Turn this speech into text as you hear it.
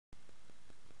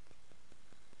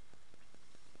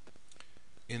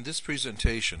In this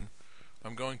presentation,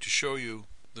 I'm going to show you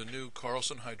the new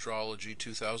Carlson Hydrology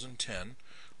 2010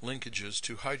 linkages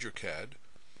to HydroCAD,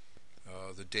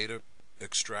 the data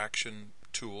extraction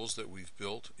tools that we've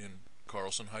built in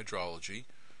Carlson Hydrology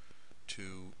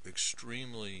to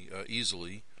extremely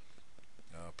easily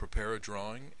prepare a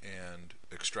drawing and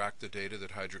extract the data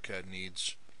that HydroCAD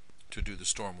needs to do the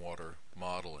stormwater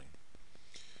modeling.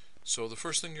 So the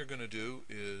first thing you're going to do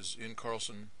is in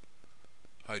Carlson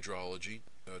Hydrology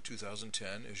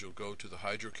 2010 is you'll go to the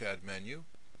HydroCAD menu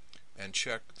and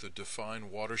check the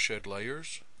Define Watershed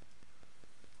Layers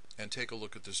and take a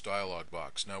look at this dialog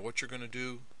box. Now what you're going to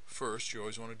do first, you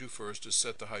always want to do first, is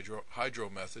set the hydro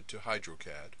method to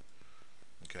HydroCAD.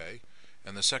 Okay?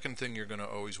 And the second thing you're going to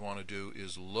always want to do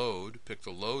is load, pick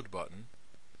the load button,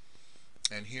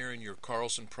 and here in your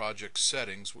Carlson project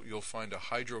settings you'll find a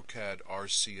HydroCAD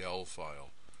RCL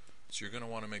file. So you're going to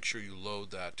want to make sure you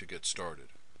load that to get started.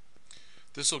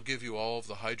 This will give you all of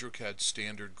the HydroCAD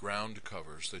standard ground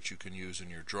covers that you can use in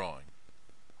your drawing.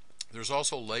 There's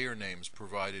also layer names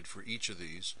provided for each of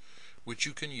these, which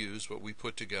you can use what we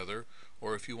put together,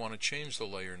 or if you want to change the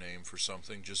layer name for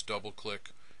something, just double click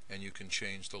and you can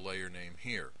change the layer name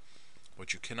here.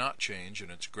 What you cannot change,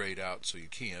 and it's grayed out so you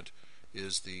can't,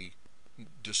 is the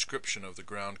description of the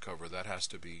ground cover. That has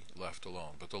to be left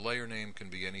alone. But the layer name can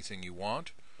be anything you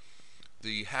want.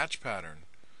 The hatch pattern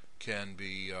can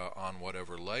be on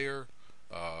whatever layer,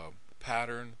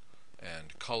 pattern,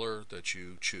 and color that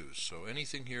you choose. So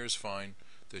anything here is fine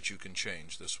that you can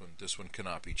change. This one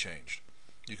cannot be changed.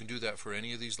 You can do that for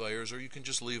any of these layers, or you can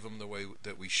just leave them the way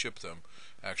that we ship them.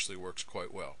 Actually works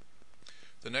quite well.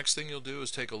 The next thing you'll do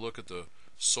is take a look at the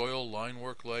soil line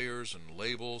work layers and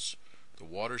labels, the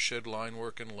watershed line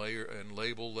work and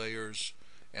label layers,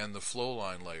 and the flow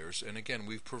line layers. And again,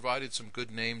 we've provided some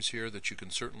good names here that you can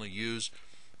certainly use.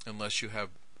 Unless you have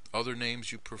other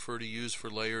names you prefer to use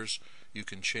for layers, you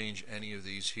can change any of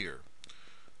these here.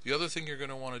 The other thing you're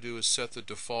going to want to do is set the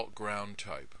default ground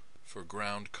type for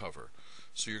ground cover.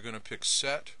 So you're going to pick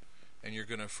set, and you're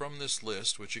going to, from this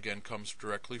list, which again comes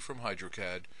directly from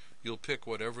HydroCAD, you'll pick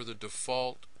whatever the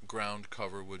default ground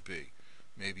cover would be.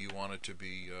 Maybe you want it to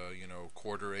be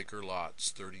quarter acre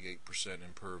lots, 38%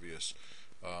 impervious.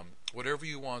 Whatever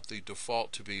you want the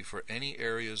default to be for any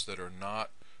areas that are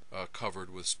not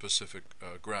covered with specific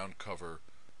ground cover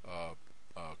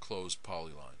closed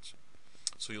polylines.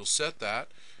 So you'll set that.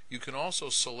 You can also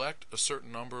select a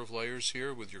certain number of layers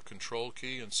here with your control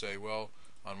key and say, well,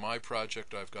 on my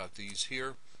project I've got these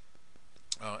here,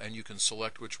 and you can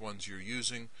select which ones you're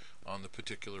using on the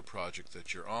particular project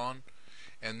that you're on.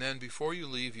 And then before you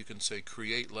leave you can say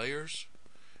create layers,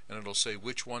 and it'll say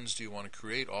which ones do you want to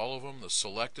create, all of them, the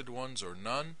selected ones or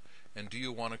none, and do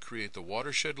you want to create the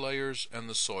watershed layers and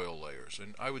the soil layers.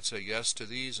 And I would say yes to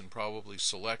these and probably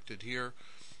select it here,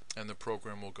 and the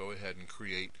program will go ahead and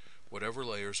create whatever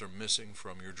layers are missing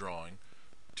from your drawing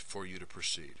for you to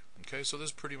proceed. Okay, so this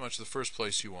is pretty much the first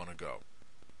place you want to go.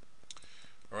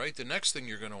 Alright, the next thing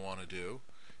you're going to want to do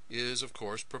is, of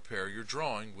course, prepare your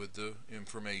drawing with the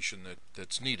information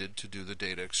that's needed to do the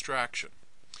data extraction.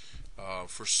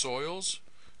 For soils,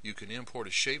 you can import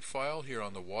a shapefile. Here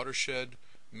on the watershed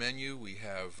menu we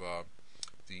have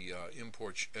the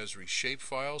import Esri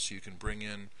shapefile, so you can bring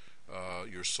in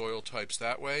your soil types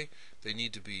that way. They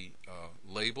need to be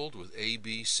labeled with A,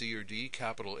 B, C, or D,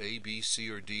 capital A, B,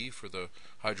 C, or D for the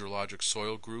hydrologic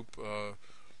soil group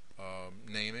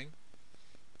naming.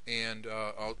 And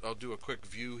I'll do a quick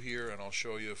view here and I'll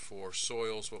show you for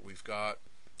soils what we've got.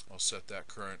 I'll set that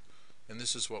current, and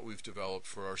this is what we've developed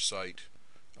for our site,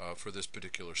 for this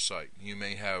particular site. You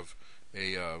may have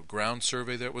a ground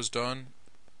survey that was done,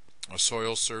 a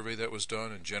soil survey that was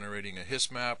done, and generating a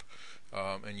HIS map,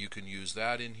 and you can use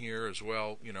that in here as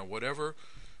well. You know, whatever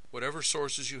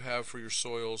sources you have for your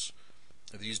soils.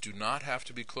 These do not have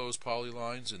to be closed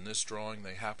polylines. In this drawing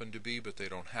they happen to be, but they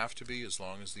don't have to be as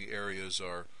long as the areas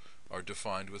are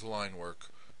defined with line work.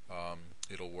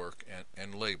 It'll work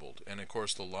and labeled. And of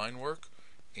course the line work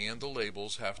and the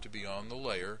labels have to be on the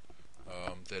layer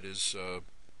that is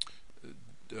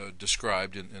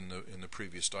described in the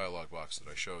previous dialog box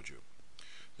that I showed you.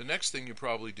 The next thing you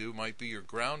probably do might be your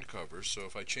ground covers. So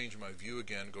if I change my view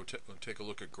again, go take a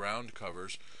look at ground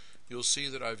covers, you'll see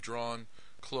that I've drawn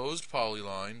closed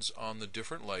polylines on the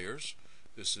different layers.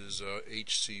 This is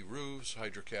HC roofs,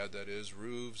 HydroCAD that is,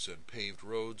 roofs and paved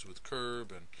roads with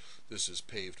curb, and this is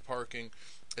paved parking,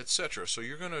 etc. So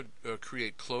you're going to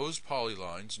create closed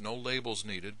polylines, no labels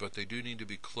needed, but they do need to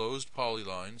be closed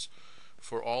polylines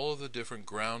for all of the different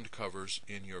ground covers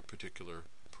in your particular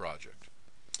project.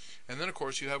 And then of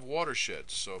course you have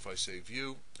watersheds. So if I say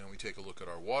view and we take a look at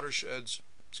our watersheds,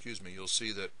 excuse me, you'll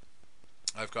see that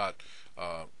I've got,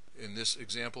 in this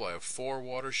example, I have 4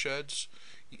 watersheds.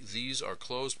 These are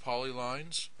closed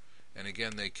polylines, and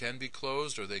again, they can be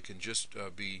closed or they can just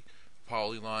be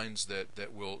polylines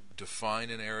that will define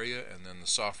an area, and then the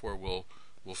software will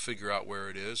figure out where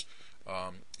it is.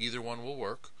 Either one will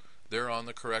work. They're on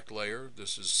the correct layer.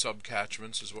 This is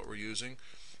subcatchments is what we're using.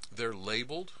 They're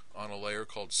labeled on a layer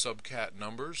called subcat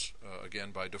numbers.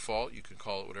 Again, by default, you can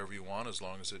call it whatever you want as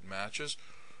long as it matches.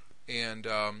 And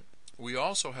we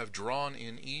also have drawn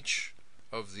in each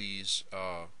of these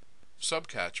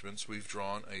subcatchments, we've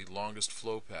drawn a longest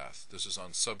flow path. This is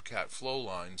on subcat flow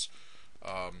lines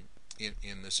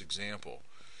in this example.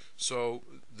 So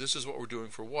this is what we're doing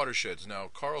for watersheds. Now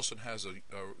Carlson has a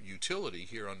utility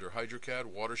here under HydroCAD,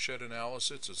 watershed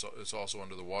analysis. It's also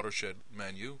under the watershed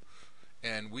menu,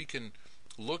 and we can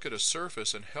look at a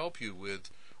surface and help you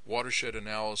with watershed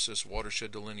analysis,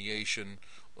 watershed delineation,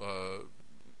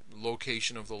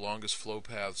 location of the longest flow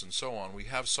paths, and so on. We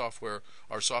have software.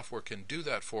 Our software can do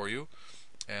that for you,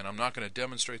 and I'm not going to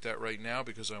demonstrate that right now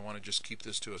because I want to just keep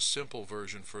this to a simple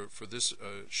version for this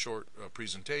short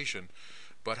presentation.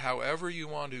 But however you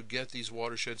want to get these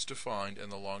watersheds defined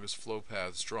and the longest flow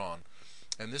paths drawn,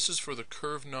 and this is for the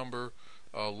curve number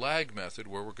lag method,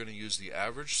 where we're going to use the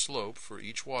average slope for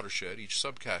each watershed, each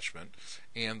subcatchment,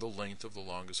 and the length of the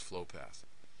longest flow path.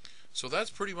 So that's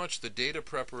pretty much the data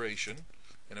preparation.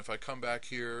 And if I come back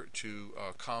here to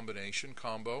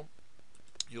combo,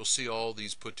 you'll see all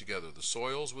these put together. The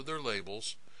soils with their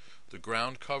labels, the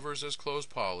ground covers as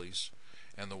closed polys,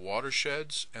 and the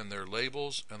watersheds and their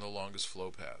labels and the longest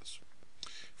flow paths.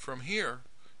 From here,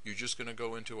 you're just going to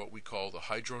go into what we call the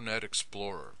HydroNet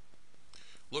Explorer.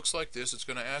 Looks like this. It's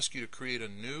going to ask you to create a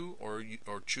new or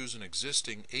choose an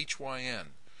existing HYN,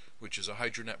 which is a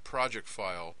HydroNet project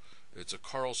file. It's a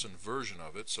Carlson version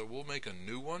of it. So we'll make a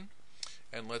new one,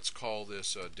 and let's call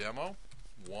this demo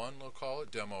 1. We'll call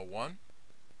it demo 1,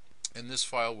 and this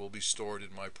file will be stored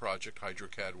in my project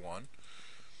HydroCAD 1.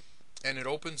 And it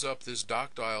opens up this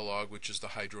doc dialog, which is the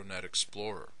HydroNet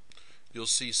Explorer. You'll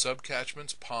see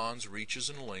subcatchments, ponds, reaches,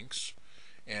 and links,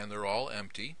 and they're all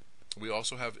empty. We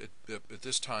also have, at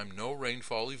this time, no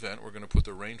rainfall event. We're going to put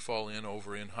the rainfall in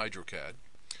over in HydroCAD.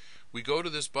 We go to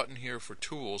this button here for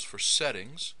tools, for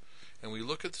settings, and we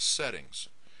look at the settings,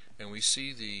 and we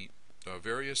see the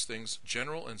various things,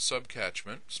 general and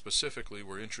subcatchment, specifically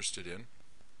we're interested in.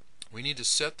 We need to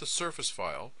set the surface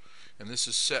file, and this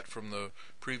is set from the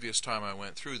previous time I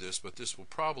went through this, but this will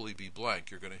probably be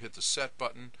blank. You're going to hit the set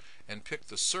button and pick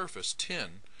the surface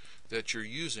tin that you're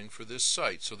using for this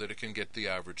site so that it can get the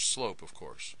average slope, of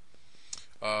course.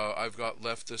 I've got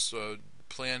left this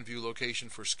plan view location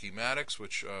for schematics,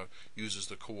 which uses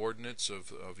the coordinates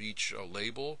of each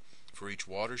label for each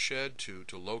watershed to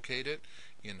locate it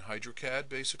in HydroCAD,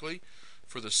 basically.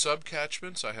 For the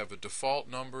subcatchments, I have a default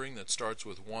numbering that starts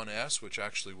with 1S, which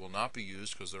actually will not be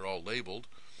used because they're all labeled.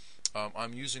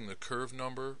 I'm using the curve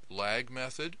number lag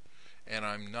method, and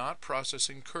I'm not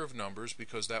processing curve numbers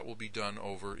because that will be done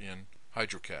over in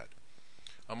HydroCAD.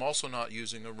 I'm also not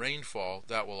using a rainfall.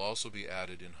 That will also be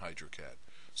added in HydroCAD.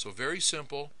 So very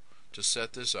simple to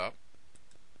set this up.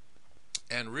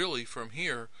 And really from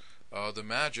here, the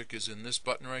magic is in this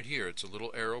button right here. It's a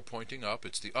little arrow pointing up.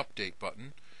 It's the update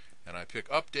button. And I pick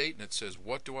update, and it says,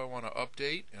 what do I want to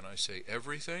update? And I say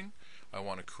everything. I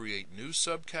want to create new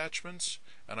subcatchments,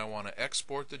 and I want to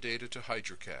export the data to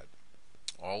HydroCAD,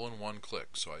 all in one click.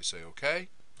 So I say OK,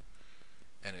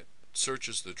 and it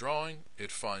searches the drawing.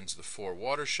 It finds the 4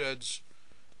 watersheds.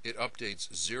 It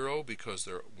updates 0 because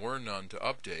there were none to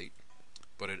update,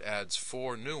 but it adds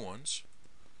 4 new ones.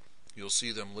 You'll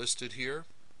see them listed here.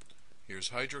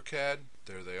 Here's HydroCAD.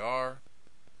 There they are.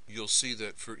 You'll see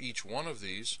that for each one of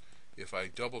these, if I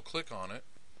double click on it,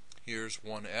 here's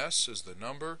 1S as the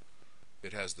number.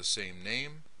 It has the same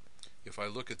name. If I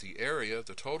look at the area,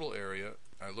 the total area,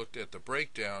 I looked at the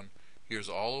breakdown. Here's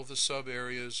all of the sub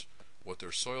areas, what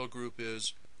their soil group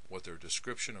is, what their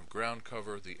description of ground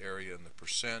cover, the area, and the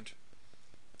percent.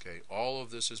 Okay, all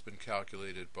of this has been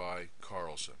calculated by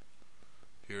Carlson.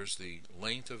 Here's the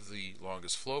length of the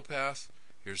longest flow path.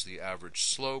 Here's the average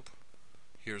slope.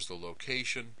 Here's the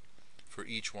location for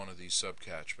each one of these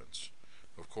subcatchments.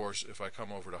 Of course, if I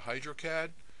come over to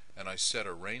HydroCAD and I set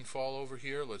a rainfall over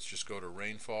here, let's just go to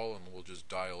rainfall and we'll just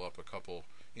dial up a couple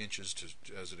inches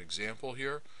as an example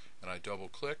here, and I double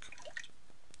click,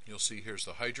 you'll see here's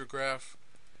the hydrograph,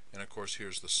 and of course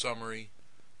here's the summary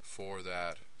for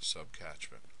that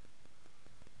subcatchment.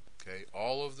 Okay,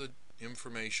 all of the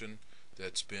information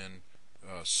that's been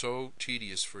so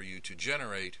tedious for you to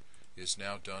generate is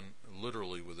now done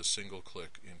literally with a single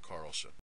click in Carlson.